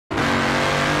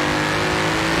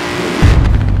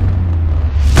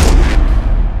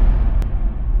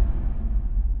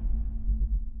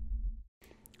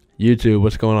YouTube,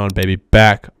 what's going on, baby?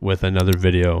 Back with another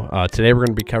video. Today we're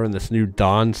going to be covering this new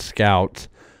Dawn Scout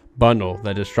bundle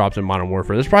that just dropped in Modern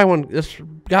Warfare. This probably one this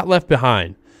got left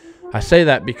behind. I say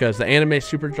that because the anime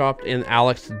super dropped and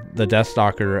Alex the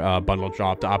Deathstalker bundle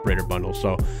dropped, the operator bundle.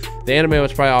 So the anime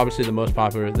was probably obviously the most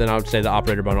popular. Then I would say the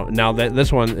operator bundle. Now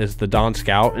this one is the Dawn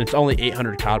Scout, and it's only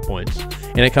 800 COD points,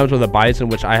 and it comes with a BIZON,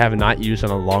 which I have not used in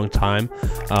a long time.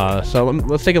 So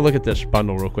let's take a look at this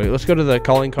bundle real quick. Let's go to the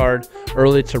calling card.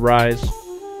 Early to rise.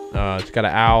 It's got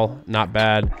an owl, not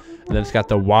bad. And then it's got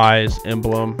the Wise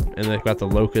emblem, and then it's got the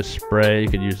Locust spray. You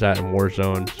could use that in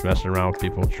Warzone, just messing around with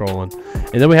people, trolling.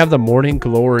 And then we have the Morning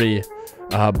Glory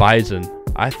BIZON.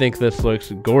 I think this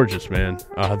looks gorgeous, man.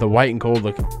 The white and gold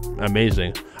look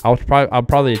amazing. I'll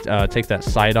probably take that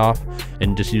sight off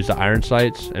and just use the iron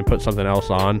sights and put something else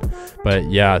on. But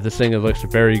yeah, this thing, it looks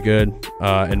very good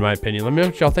in my opinion. Let me know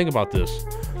what y'all think about this.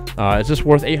 Is this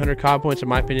worth 800 COD points? In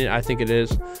my opinion, I think it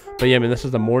is. But yeah, man, this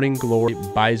is the Morning Glory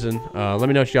BIZON. Let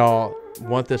me know if y'all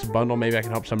want this bundle. Maybe I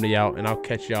can help somebody out, and I'll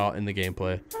catch y'all in the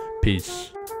gameplay.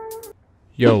 Peace.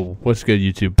 Yo, what's good,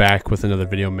 YouTube? Back with another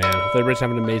video, man. Hope everybody's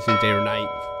having an amazing day or night.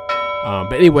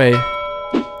 But anyway,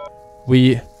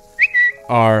 we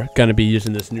are gonna be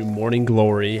using this new Morning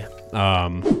Glory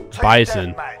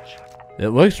BIZON. It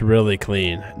looks really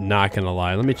clean, not gonna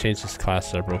lie. Let me change this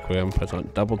class up real quick. I'm gonna put on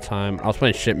double time. I was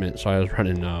playing shipment, so I was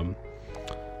running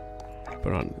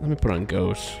let me put on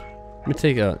ghost. Let me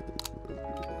take another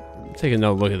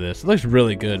look at this. It looks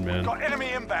really good, man. Got enemy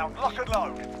inbound, lock and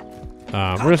load.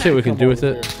 We're gonna see what we can do with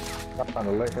it. I'm trying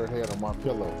to lay her head on my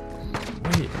pillow.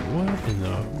 Wait, what in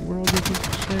the world is this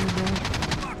saying, bro?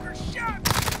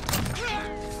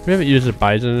 We haven't used the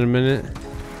BIZON in a minute.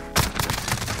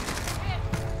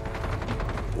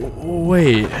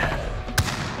 Wait,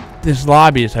 this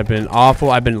lobbies have been awful.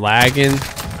 I've been lagging.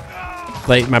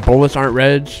 Like, my bullets aren't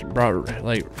red, bro.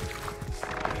 Like,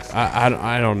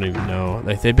 I don't even know.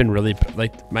 Like, they've been really,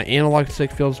 like, my analog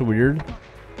stick feels weird,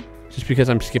 just because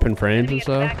I'm skipping frames and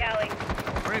stuff.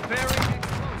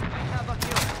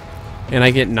 And I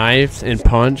get knifed and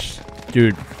punched,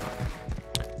 dude.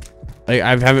 Like,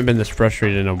 I haven't been this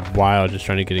frustrated in a while, just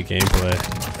trying to get a gameplay.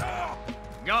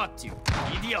 Got you,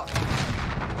 idiot.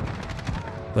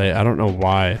 Like, I don't know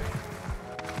why.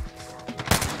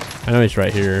 I know he's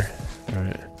right here.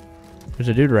 Alright. There's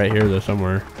a dude right here, though,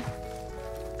 somewhere.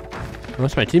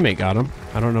 Unless my teammate got him.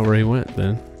 I don't know where he went,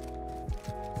 then.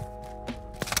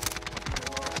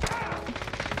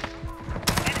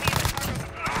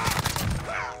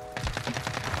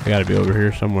 I gotta be over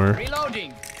here somewhere.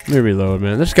 Reloading. Let me reload,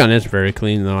 man. This gun is very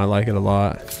clean, though. I like it a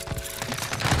lot.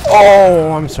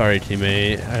 Oh, I'm sorry,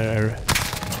 teammate.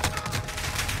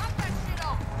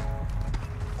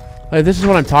 Like, this is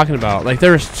what I'm talking about. Like,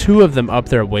 there's two of them up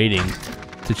there waiting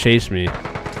to chase me.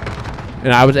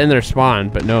 And I was in their spawn,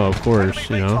 but no, of course,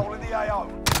 you know.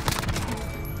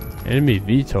 Enemy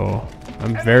VTOL.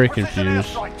 I'm very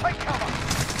confused. I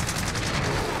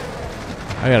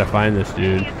gotta find this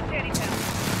dude.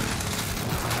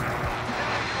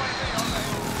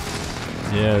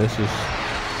 Yeah, this is...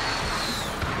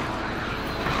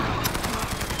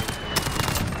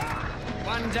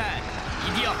 One dead,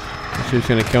 idiot. This dude's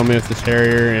gonna kill me with this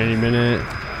Harrier in any minute.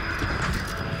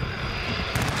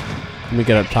 Let me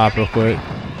get up top real quick.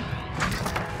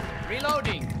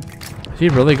 Reloading. Is he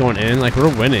really going in? Like,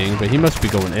 we're winning, but he must be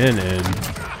going in.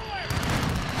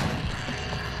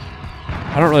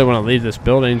 I don't really want to leave this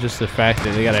building, just the fact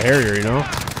that they got a Harrier, you know?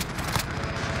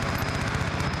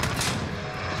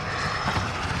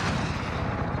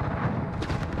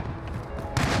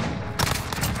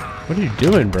 What are you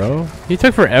doing, bro? He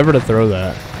took forever to throw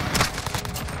that.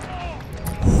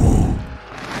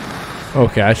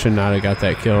 Okay, I should not have got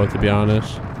that kill, to be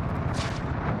honest.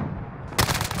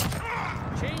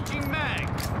 Changing mag.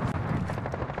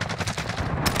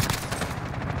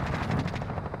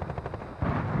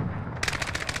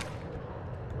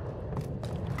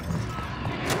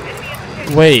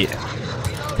 Wait,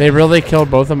 they really killed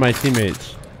both of my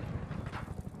teammates.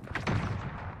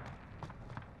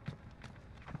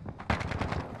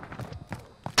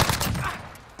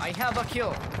 I have a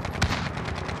kill.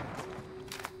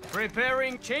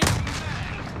 Preparing changing mag.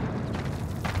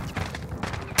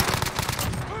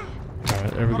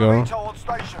 Alright, there we go.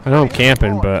 I know I'm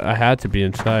camping, but I had to be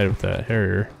inside with that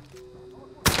Harrier.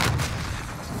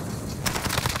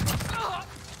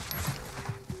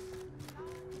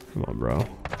 Come on, bro.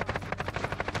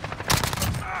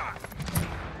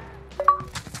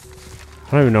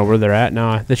 I don't even know where they're at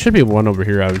now. There should be one over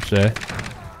here, I would say.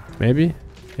 Maybe?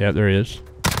 Yeah, there is.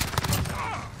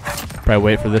 Probably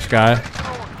wait for this guy.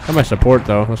 Got my support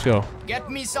though. Let's go. Get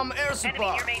me some air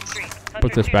support.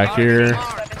 Put this back here.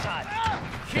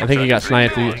 I think he got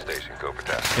sniped. Yeah,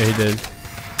 he did.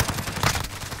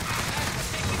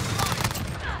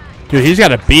 Dude, he's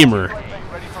got a beamer.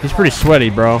 He's pretty sweaty,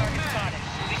 bro.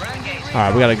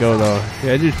 Alright, we gotta go though.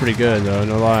 Yeah, that dude's pretty good though,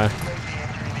 no lie.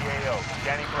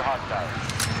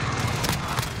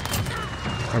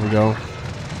 There we go.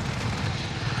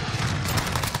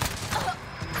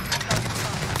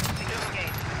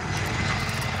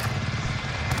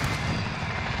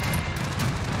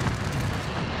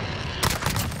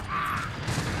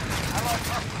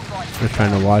 We're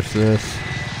trying to watch this.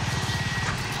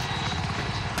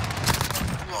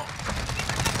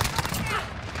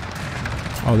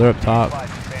 Oh, they're up top.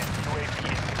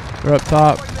 They're up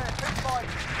top.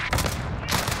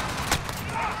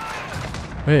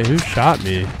 Wait, who shot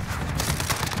me?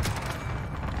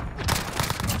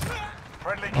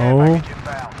 Oh.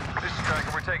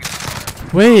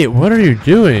 Wait, what are you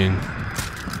doing?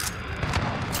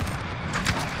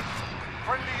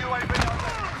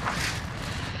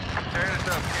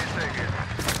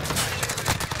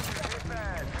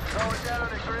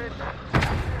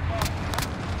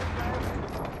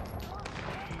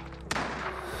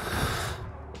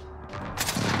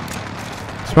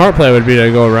 Smart play would be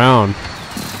to go around,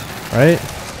 right?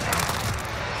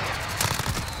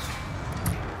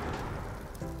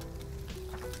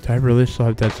 Do I really still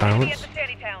have dead silence?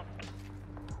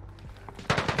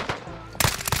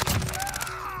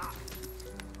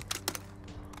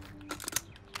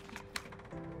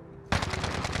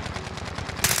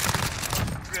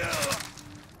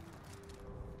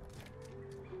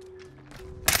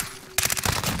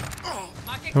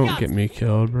 Don't get me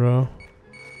killed, bro.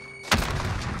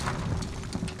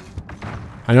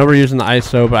 I know we're using the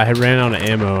ISO, but I had ran out of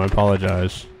ammo. I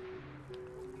apologize.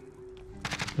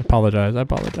 I apologize. I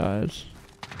apologize.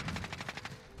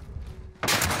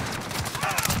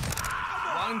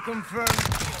 One confirmed.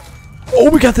 Oh,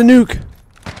 we got the nuke.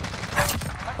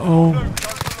 Oh.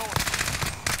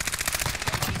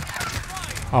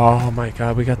 Oh my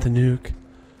god, we got the nuke.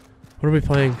 What are we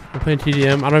playing? We're playing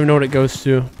TDM. I don't even know what it goes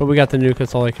to, but we got the nuke.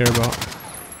 That's all I care about.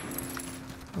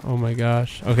 Oh my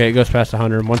gosh. Okay, it goes past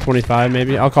 100. 125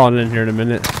 maybe. I'll call it in here in a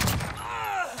minute.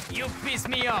 You piss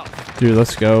me off. Dude,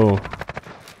 let's go.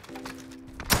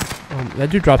 That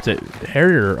dude dropped a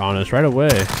Harrier on us right away.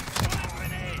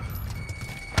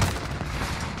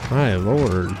 My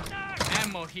lord.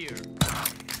 Ammo here.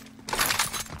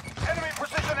 Enemy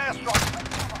precision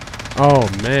airstrike. Oh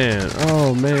man.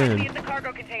 Oh man. The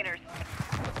cargo containers.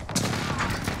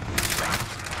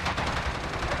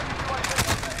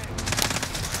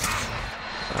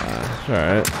 It's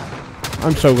alright.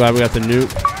 I'm so glad we got the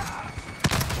nuke.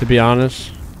 To be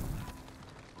honest.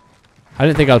 I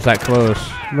didn't think I was that close.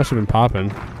 It must have been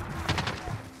popping.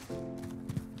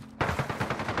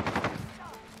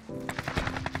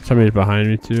 Somebody's behind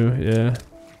me too, yeah.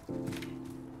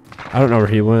 I don't know where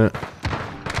he went.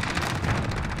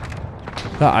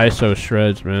 That ISO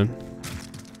shreds, man.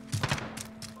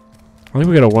 I think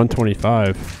we got a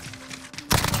 125.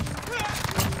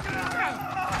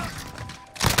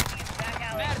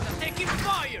 Taking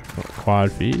fire.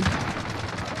 Quad feed.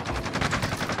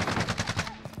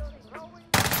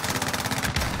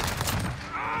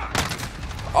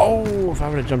 Oh, if I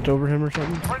would have jumped over him or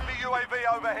something. Friendly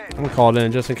UAV overhead. I'm gonna call it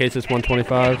in just in case it's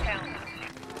 125.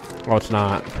 Oh, it's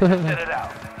not. Set it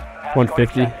out.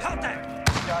 150.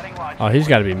 Oh, he's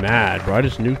got to be mad, bro. I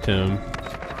just nuked him.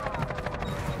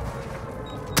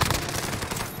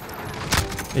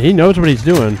 He knows what he's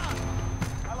doing.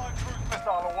 Allied cruise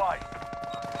missile away.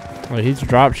 Like, he's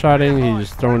drop shotting. He's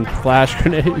just throwing flash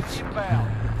grenades.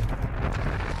 Inbound.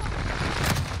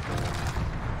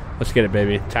 Let's get it,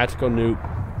 baby. Tactical nuke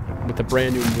with the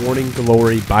brand new Morning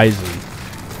Glory BIZON.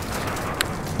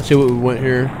 Let's see what we went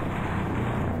here.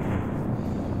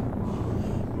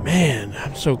 Man,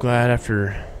 I'm so glad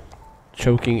after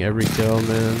choking every kill,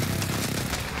 man.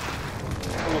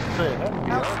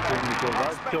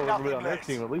 I've killed everybody on their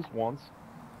team at least once.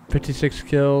 56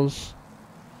 kills.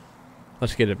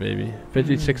 Let's get it, baby.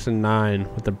 56 and 9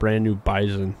 with the brand new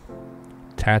BIZON.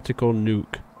 Tactical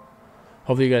nuke.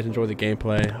 Hopefully you guys enjoy the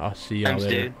gameplay. I'll see y'all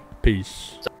later.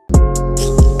 Peace.